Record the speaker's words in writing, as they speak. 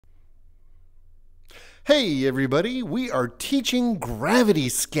Hey everybody, we are teaching Gravity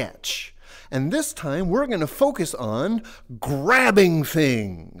Sketch. And this time we're going to focus on grabbing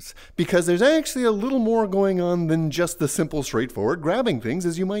things, because there's actually a little more going on than just the simple, straightforward grabbing things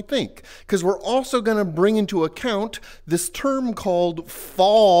as you might think. Because we're also going to bring into account this term called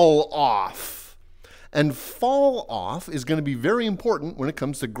fall off. And fall off is going to be very important when it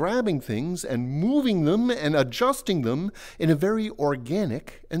comes to grabbing things and moving them and adjusting them in a very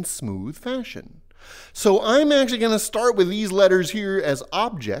organic and smooth fashion. So I'm actually going to start with these letters here as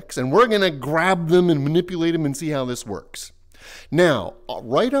objects, and we're going to grab them and manipulate them and see how this works. Now,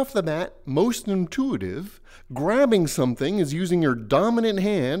 right off the bat, most intuitive, grabbing something is using your dominant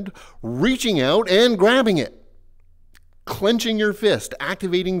hand, reaching out and grabbing it. Clenching your fist,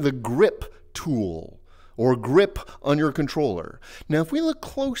 activating the grip tool or grip on your controller. Now, if we look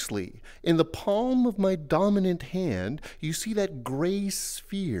closely, in the palm of my dominant hand, you see that gray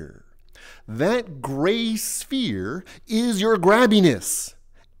sphere. That gray sphere is your grabbiness.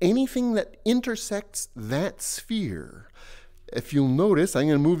 Anything that intersects that sphere. If you'll notice, I'm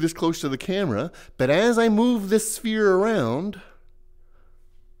going to move this close to the camera, but as I move this sphere around,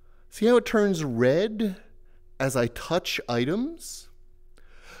 see how it turns red as I touch items?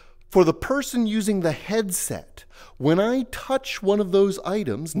 For the person using the headset, when I touch one of those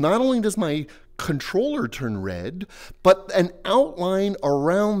items, not only does my controller turn red, but an outline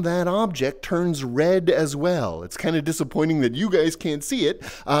around that object turns red as well. It's kind of disappointing that you guys can't see it,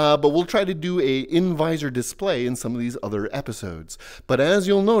 but we'll try to do a in-visor display in some of these other episodes. But as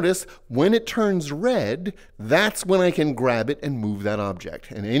you'll notice, when it turns red, that's when I can grab it and move that object.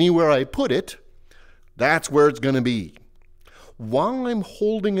 And anywhere I put it, that's where it's going to be. While I'm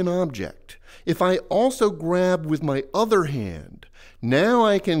holding an object, if I also grab with my other hand, now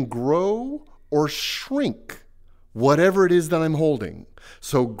I can grow or shrink whatever it is that I'm holding.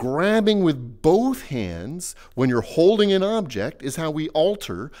 So grabbing with both hands when you're holding an object is how we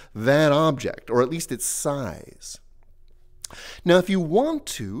alter that object, or at least its size. Now, if you want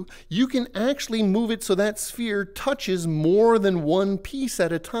to, you can actually move it so that sphere touches more than one piece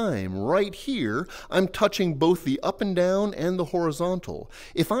at a time. Right here, I'm touching both the up and down and the horizontal.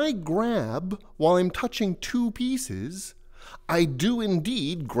 If I grab while I'm touching two pieces, I do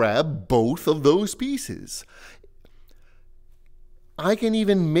indeed grab both of those pieces. I can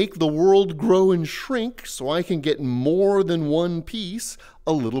even make the world grow and shrink so I can get more than one piece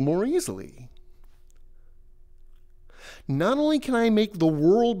a little more easily. Not only can I make the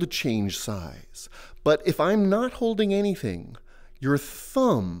world change size, but if I'm not holding anything, your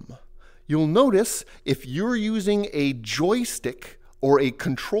thumb, you'll notice if you're using a joystick or a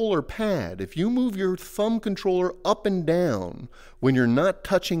controller pad, if you move your thumb controller up and down when you're not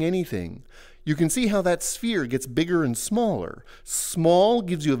touching anything, you can see how that sphere gets bigger and smaller. Small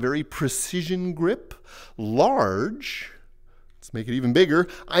gives you a very precision grip. Large, let's make it even bigger,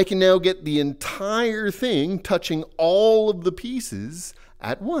 I can now get the entire thing touching all of the pieces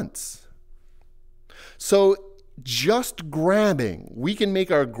at once. So just grabbing, we can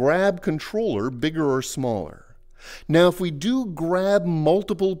make our grab controller bigger or smaller. Now, if we do grab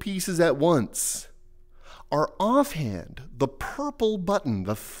multiple pieces at once, our offhand, the purple button,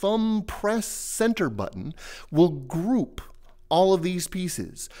 the thumb press center button, will group all of these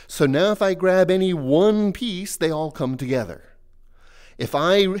pieces. So now if I grab any one piece, they all come together. If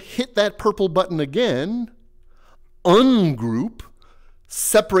I hit that purple button again, ungroup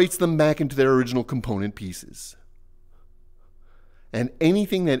separates them back into their original component pieces. And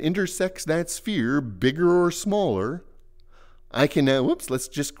anything that intersects that sphere, bigger or smaller, I can now, whoops, let's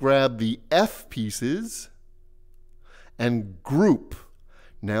just grab the F pieces and group.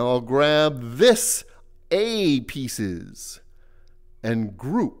 Now I'll grab this A pieces and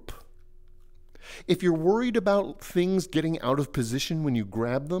group. If you're worried about things getting out of position when you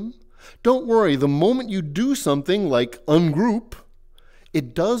grab them, don't worry. The moment you do something like ungroup,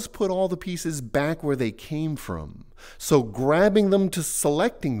 it does put all the pieces back where they came from. So grabbing them to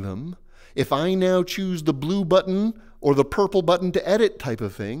selecting them, if I now choose the blue button or the purple button to edit type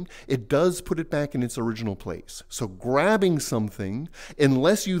of thing, it does put it back in its original place. So grabbing something,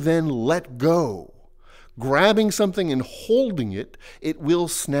 unless you then let go, grabbing something and holding it, it will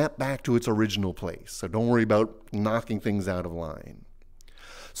snap back to its original place. So don't worry about knocking things out of line.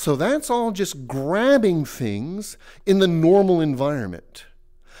 So that's all just grabbing things in the normal environment.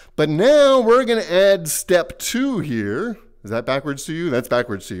 But now we're going to add step 2 here. Is that backwards to you? That's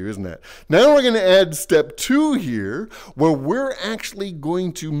backwards to you, isn't it? Now we're going to add step 2 here, where we're actually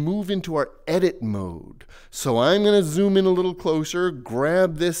going to move into our edit mode. So I'm going to zoom in a little closer,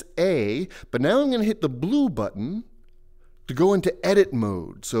 grab this A, but now I'm going to hit the blue button to go into edit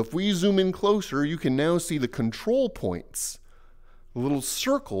mode. So if we zoom in closer, you can now see the control points, the little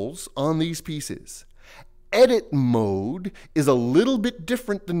circles on these pieces. Edit mode is a little bit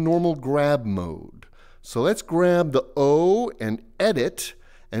different than normal grab mode. So let's grab the O and edit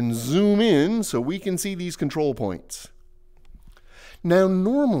and zoom in so we can see these control points. Now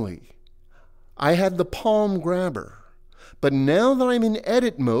normally, I had the palm grabber. But now that I'm in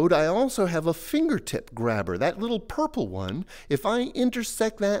edit mode, I also have a fingertip grabber, that little purple one. If I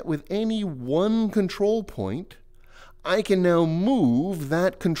intersect that with any one control point, I can now move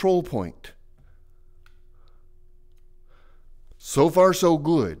that control point. So far, so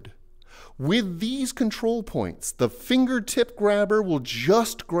good. With these control points, the fingertip grabber will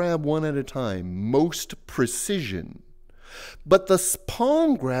just grab one at a time, most precision. But the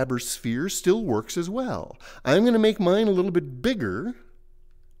palm grabber sphere still works as well. I'm going to make mine a little bit bigger.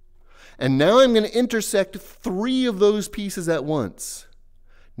 And now I'm going to intersect 3 of those pieces at once.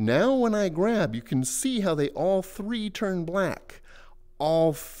 Now when I grab, you can see how they all 3 turn black.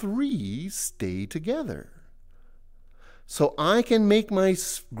 All 3 stay together. So I can make my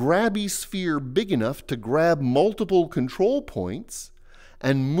grabby sphere big enough to grab multiple control points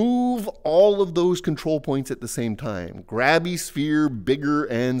and move all of those control points at the same time. Grabby sphere, bigger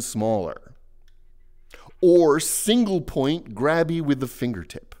and smaller. Or single point grabby with the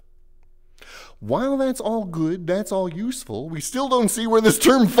fingertip. While that's all good, that's all useful, we still don't see where this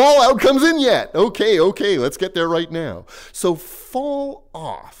term fallout comes in yet. Okay, let's get there right now. So fall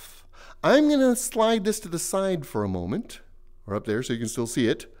off. I'm going to slide this to the side for a moment, or up there so you can still see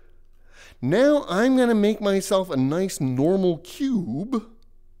it. Now I'm going to make myself a nice normal cube,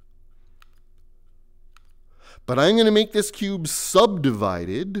 but I'm going to make this cube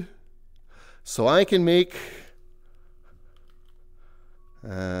subdivided so I can make,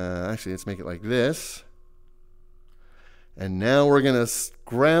 actually let's make it like this. And now we're going to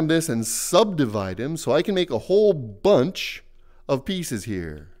grab this and subdivide them so I can make a whole bunch of pieces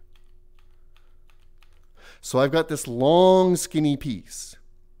here. So I've got this long skinny piece.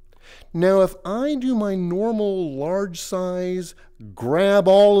 Now if I do my normal large size, grab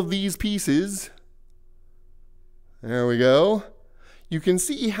all of these pieces, there we go, you can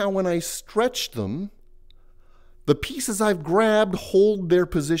see how when I stretch them, the pieces I've grabbed hold their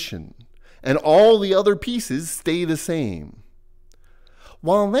position, and all the other pieces stay the same.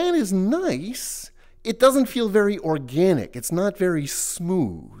 While that is nice, it doesn't feel very organic. It's not very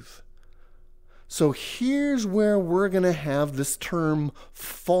smooth. So here's where we're going to have this term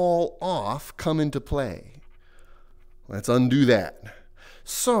fall off come into play. Let's undo that.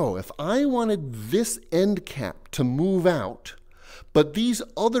 So if I wanted this end cap to move out, but these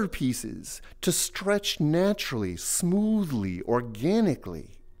other pieces to stretch naturally, smoothly,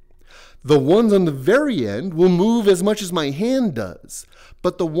 organically, the ones on the very end will move as much as my hand does,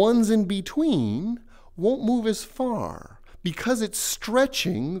 but the ones in between won't move as far. Because it's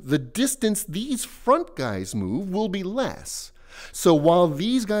stretching, the distance these front guys move will be less. So while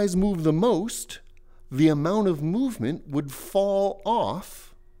these guys move the most, the amount of movement would fall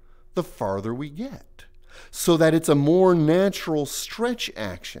off the farther we get, so that it's a more natural stretch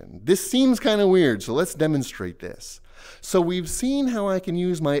action. This seems kind of weird, so let's demonstrate this. So we've seen how I can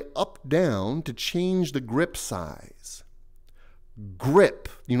use my up-down to change the grip size. Grip.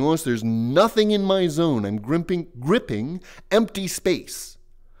 You notice there's nothing in my zone. I'm gripping empty space.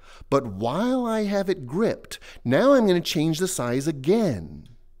 But while I have it gripped, now I'm going to change the size again.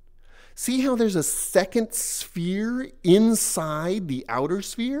 See how there's a second sphere inside the outer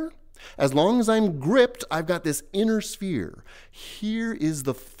sphere? As long as I'm gripped, I've got this inner sphere. Here is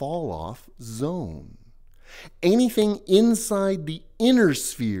the fall-off zone. Anything inside the inner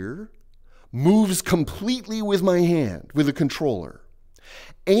sphere moves completely with my hand, with a controller.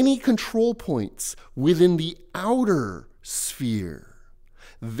 Any control points within the outer sphere,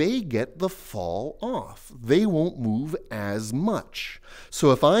 they get the fall off. They won't move as much.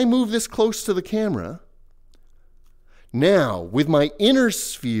 So if I move this close to the camera, now with my inner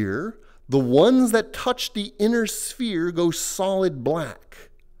sphere, the ones that touch the inner sphere go solid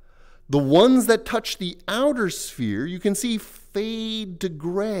black. The ones that touch the outer sphere, you can see fade to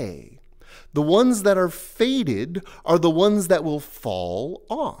gray. The ones that are faded are the ones that will fall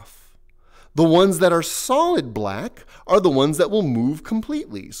off. The ones that are solid black are the ones that will move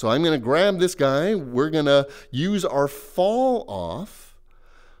completely. So I'm going to grab this guy. We're going to use our fall off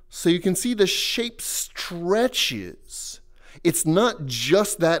so you can see the shape stretches. It's not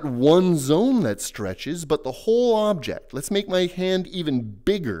just that one zone that stretches, but the whole object. Let's make my hand even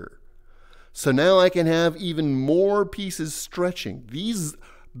bigger. So now I can have even more pieces stretching. These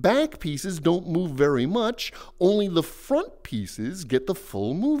Back pieces don't move very much, only the front pieces get the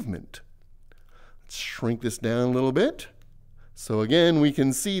full movement. Let's shrink this down a little bit. So again, we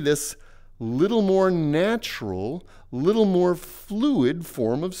can see this little more natural, little more fluid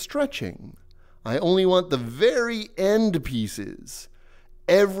form of stretching. I only want the very end pieces.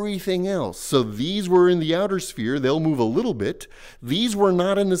 Everything else. So these were in the outer sphere, they'll move a little bit. These were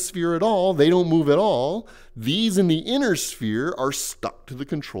not in the sphere at all, they don't move at all. These in the inner sphere are stuck to the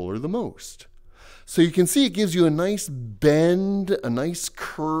controller the most. So you can see it gives you a nice bend, a nice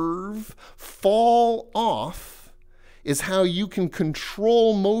curve. Fall off is how you can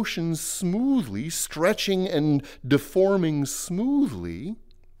control motion smoothly, stretching and deforming smoothly.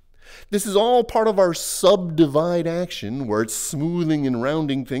 This is all part of our subdivide action where it's smoothing and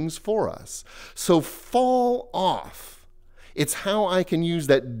rounding things for us. So fall off. It's how I can use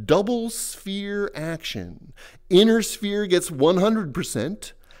that double sphere action. Inner sphere gets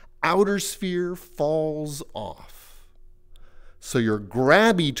 100%, outer sphere falls off. So your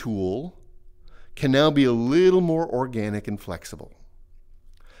grabby tool can now be a little more organic and flexible.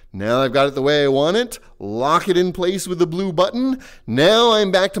 Now I've got it the way I want it, lock it in place with the blue button. Now I'm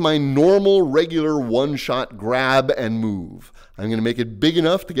back to my normal, regular one-shot grab and move. I'm going to make it big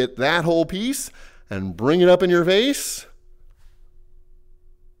enough to get that whole piece and bring it up in your face.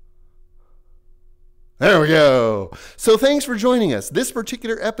 There we go. So thanks for joining us. This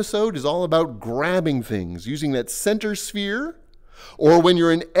particular episode is all about grabbing things, using that center sphere, or when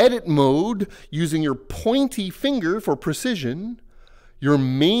you're in edit mode, using your pointy finger for precision, your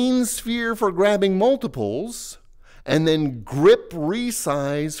main sphere for grabbing multiples, and then grip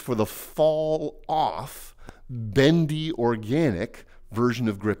resize for the fall off, bendy, organic version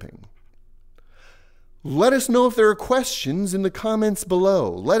of gripping. Let us know if there are questions in the comments below.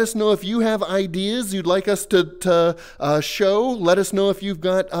 Let us know if you have ideas you'd like us to show. Let us know if you've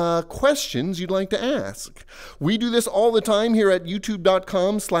got questions you'd like to ask. We do this all the time here at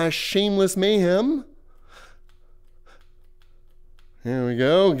youtube.com/shamelessmayhem. There we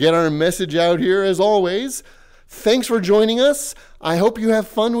go. Get our message out here as always. Thanks for joining us. I hope you have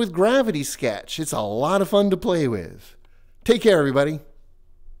fun with Gravity Sketch. It's a lot of fun to play with. Take care, everybody.